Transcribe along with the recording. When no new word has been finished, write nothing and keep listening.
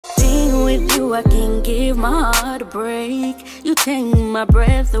Being with you, I can give my heart a break. You take my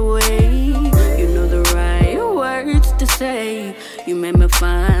breath away. You know the right words to say. You made me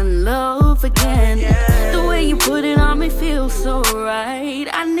find love again. The way you put it on me feels so right.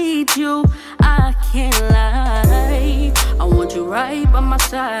 I need you, I can't lie. I want you right by my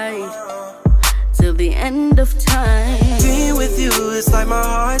side till the end of time. Being with you, it's like my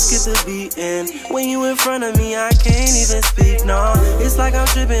heart skips a beat. And when you in front of me, I can't even speak. No, it's like I'm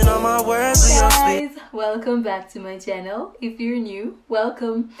tripping on my words. Guys, welcome back to my channel. If you're new,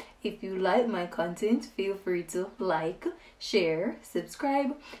 welcome. If you like my content, feel free to like, share,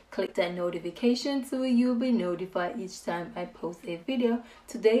 subscribe, click that notification so you'll be notified each time I post a video.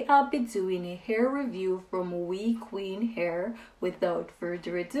 Today I'll be doing a hair review from WeQueen hair. Without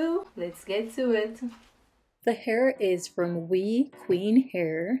further ado, let's get to it. The hair is from WeQueen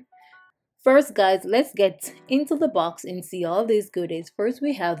hair. First guys, let's get into the box and see all these goodies. First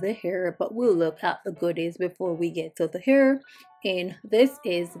we have the hair, but we'll look at the goodies before we get to the hair. And this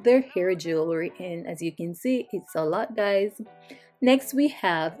is their hair jewelry, and as you can see, it's a lot guys. Next we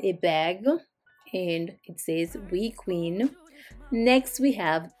have a bag and it says WeQueen. Next we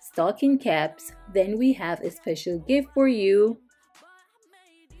have stocking caps. Then we have a special gift for you.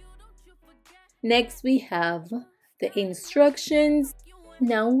 Next we have the instructions.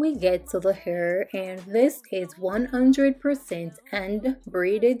 Now we get to the hair, and this is 100% and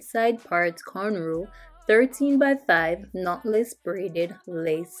braided side parts cornrow 13x5 knotless braided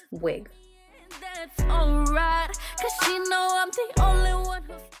lace wig.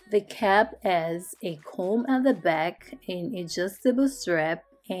 The cap has a comb at the back, an adjustable strap,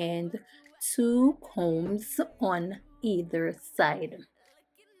 and 2 combs on either side.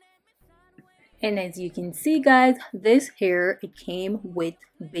 And as you can see guys, this hair, it came with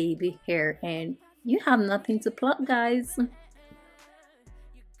baby hair and you have nothing to pluck guys.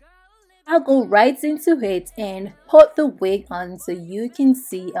 I'll go right into it and put the wig on so you can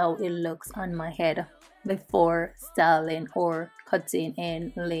see how it looks on my head before styling or cutting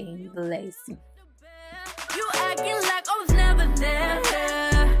and laying the lace. You acting like I was never there.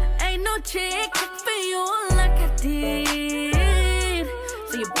 Ain't no chick for you like I did.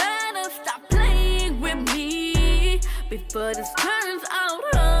 So you better stop playing with me before this turns out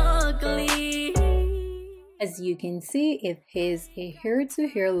ugly. As you can see, it is a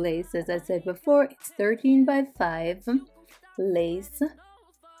hair-to-hair lace. As I said before, it's 13x5 lace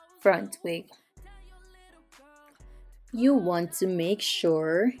front wig. You want to make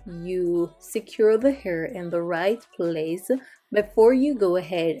sure you secure the hair in the right place before you go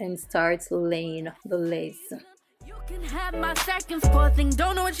ahead and start laying the lace. You can have my seconds for thing,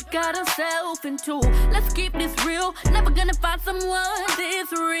 don't know what you got yourself into. Let's keep this real, never gonna find someone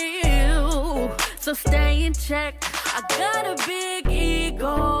this real. So stay in check, I got a big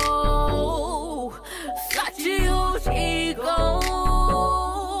ego, such a huge ego.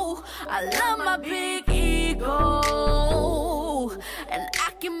 I love my big ego, and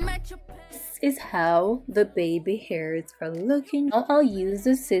I can match your. This is how the baby hairs are looking. Now I'll use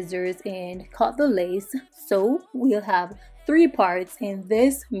the scissors and cut the lace. So we'll have 3 parts, and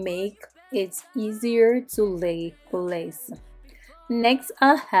this makes it easier to lay the lace. Next,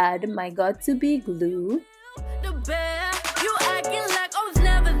 I had my got-to-be glue. The bear, you acting like I was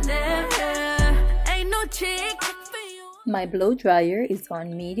never there. Ain't no chick for you. My blow dryer is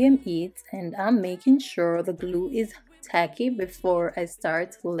on medium heat, and I'm making sure the glue is tacky before I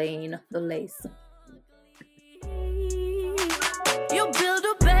start laying the lace. You build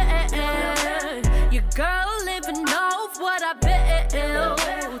a bed, your girl living off what I built.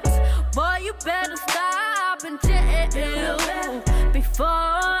 Boy, you better stop and chill before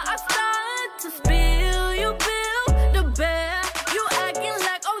I start to spill. You build the bed, you acting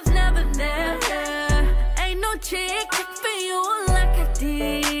like I was never there. Ain't no chick for you like I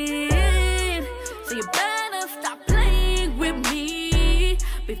did. So you better stop playing with me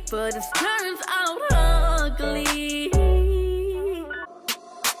before this turns out ugly.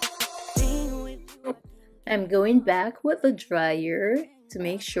 I'm going back with the dryer to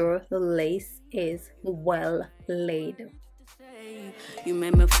make sure the lace is well laid. You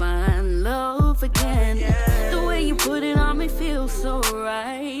made me find love again. The way you put it on me feels so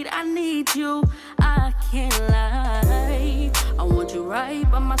right. I need you, I can't lie. I want you right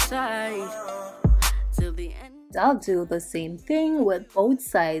by my side till the end. I'll do the same thing with both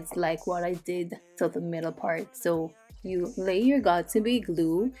sides like what I did to the middle part. So you lay your got-to-be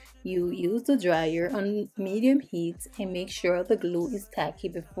glue, you use the dryer on medium heat, and make sure the glue is tacky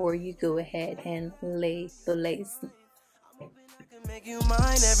before you go ahead and lay the lace. Make you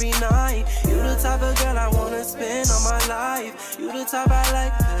mine every night. You the type of girl I wanna spend all my life. You the type I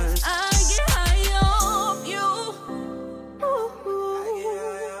like.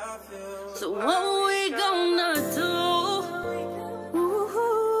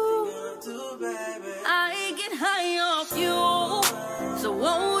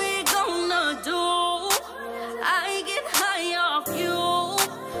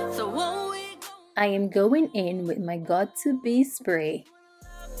 I am going in with my Got To Be spray.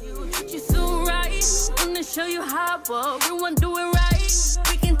 You're so right. Wanna show you how everyone do it right.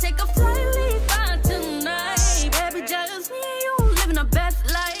 We can take a flight, leave out tonight. Baby, just me and you living our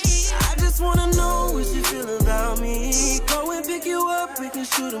best life. I just wanna know what you feel about me. Go and pick you up, we can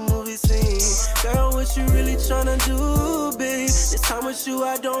shoot a movie scene. Girl, what you really tryna do, babe? This time with you,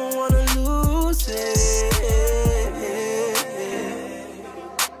 I don't wanna lose it.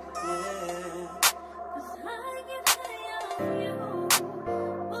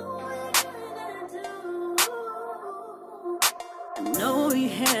 Know you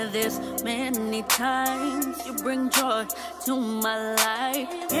hear this many times. You bring joy to my life.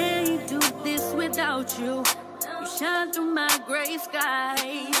 Can't do this without you. You shine through my gray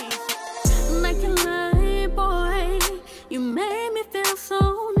skies. Like a light, boy, you made me feel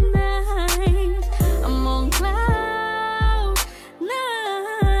so nice. I'm on cloud nine.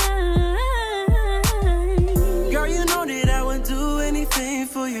 Girl, you know that I would do anything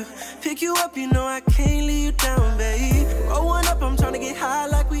for you. Pick you up, you know I can't leave you down, babe. Growing up, I'm trying to get high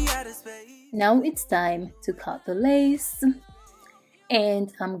like we out of space. Now it's time to cut the lace.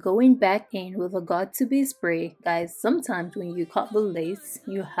 And I'm going back in with a Got To Be spray. Guys, sometimes when you cut the lace,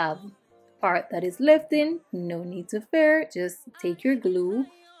 you have part that is left in. No need to fear. Just take your glue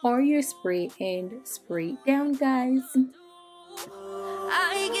or your spray and spray it down, guys.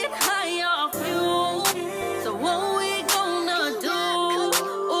 I get high off you. So what we gonna do?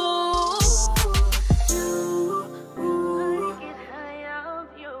 I get high off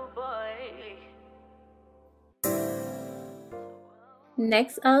you, boy.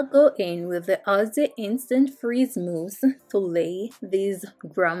 Next, I'll go in with the Aussie Instant Freeze Mousse to lay these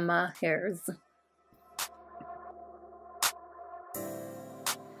grandma hairs.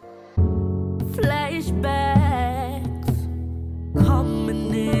 Flashbacks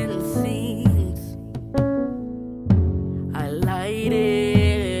coming in scenes. I light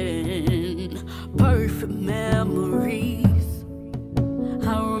in perfect memories.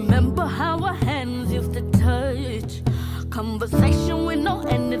 I remember how our hands used to touch. Conversation with no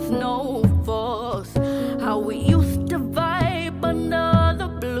end, it's no force. How we used to vibe under the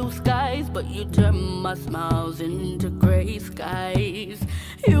blue skies, but you turned my smiles into gray skies.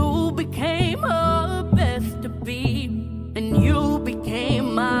 You became her best to be, and you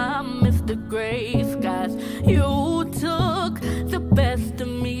became my Mr. Gray Skies. You took the best of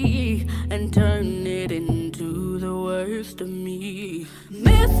me and turned it into the worst of me.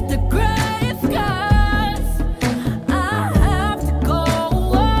 Mr. Gray Skies.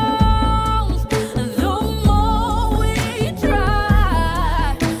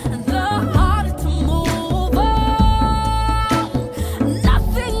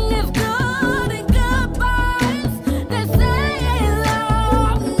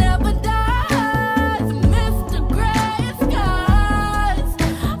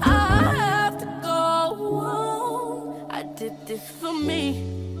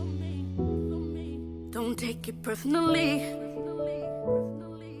 Don't take it personally.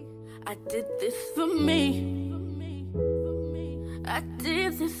 I did this for me. I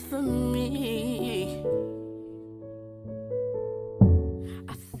did this for me.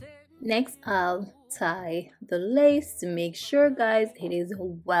 Next, I'll tie the lace to make sure, guys, it is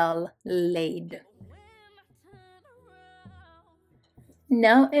well laid.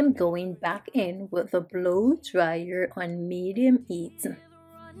 Now I'm going back in with the blow dryer on medium heat.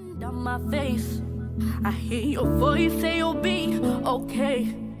 Down my face, I hear your voice say you'll be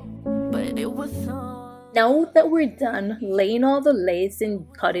okay, but it was Now that we're done laying all the lace and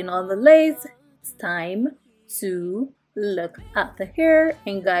cutting all the lace, it's time to look at the hair.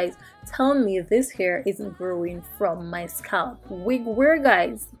 And guys, tell me if this hair isn't growing from my scalp wig wear,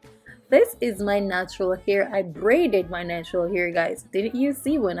 guys. This is my natural hair. I braided my natural hair, guys. Didn't you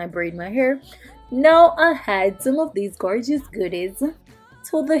see when I braid my hair? Now I had some of these gorgeous goodies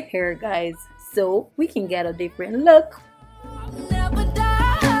to the hair, guys, so we can get a different look.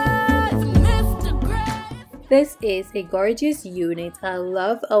 This is a gorgeous unit. I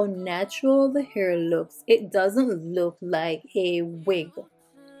love how natural the hair looks. It doesn't look like a wig.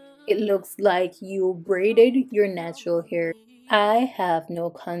 It looks like you braided your natural hair. I have no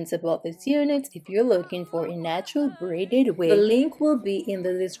cons about this unit. If you're looking for a natural braided wig, the link will be in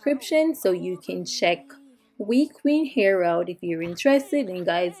the description so you can check WeQueen hair out if you're interested. And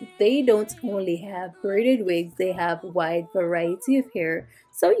guys, they don't only have braided wigs, they have a wide variety of hair,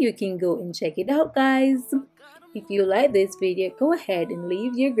 so you can go and check it out, guys. If you like this video, go ahead and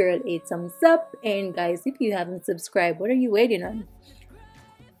leave your girl a thumbs up. And guys, if you haven't subscribed, what are you waiting on?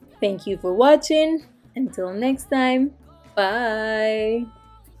 Thank you for watching. Until next time, bye.